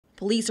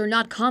Police are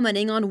not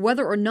commenting on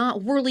whether or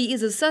not Worley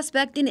is a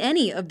suspect in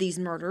any of these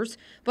murders,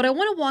 but I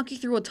want to walk you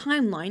through a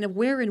timeline of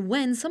where and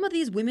when some of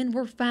these women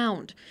were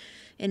found.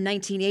 In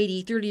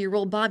 1980,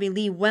 30-year-old Bobbie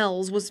Lee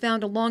Wells was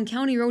found along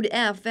County Road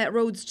F at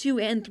roads 2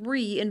 and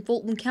 3 in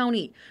Fulton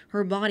County,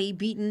 her body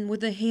beaten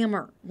with a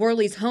hammer.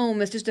 Worley's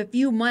home is just a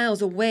few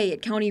miles away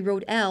at County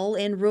Road L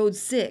and Road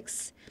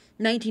 6.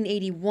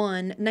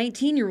 1981,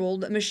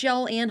 19-year-old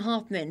Michelle Ann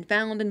Hoffman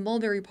found in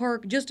Mulberry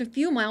Park just a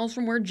few miles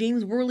from where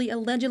James Worley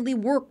allegedly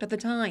worked at the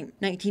time.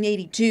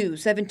 1982,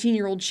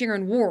 17-year-old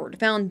Sharon Ward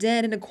found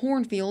dead in a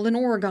cornfield in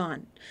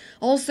Oregon.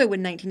 Also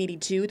in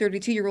 1982,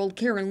 32-year-old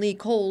Karen Lee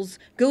Kohls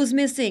goes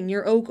missing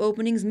near Oak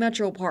Openings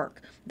Metropark.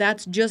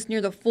 That's just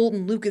near the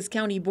Fulton-Lucas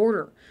County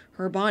border.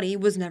 Her body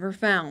was never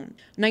found.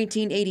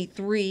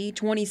 1983,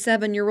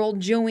 27-year-old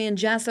Joann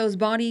Jaso's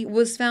body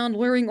was found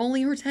wearing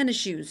only her tennis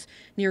shoes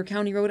near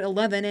County Road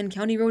 11 and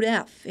County Road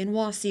F in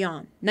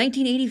Wauseon.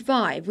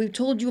 1985, we've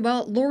told you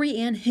about Lori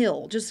Ann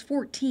Hill, just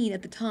 14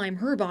 at the time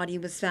her body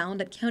was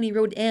found at County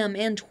Road M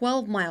and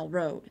 12 Mile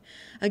Road.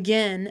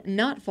 Again,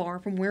 not far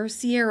from where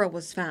Sierra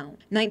was found.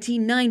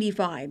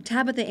 1995,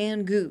 Tabitha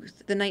Ann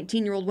Guth. The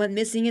 19-year-old went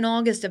missing in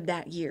August of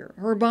that year.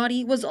 Her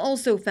body was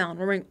also found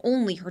wearing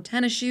only her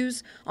tennis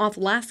shoes off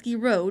Lasky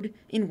Road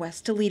in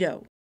West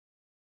Toledo.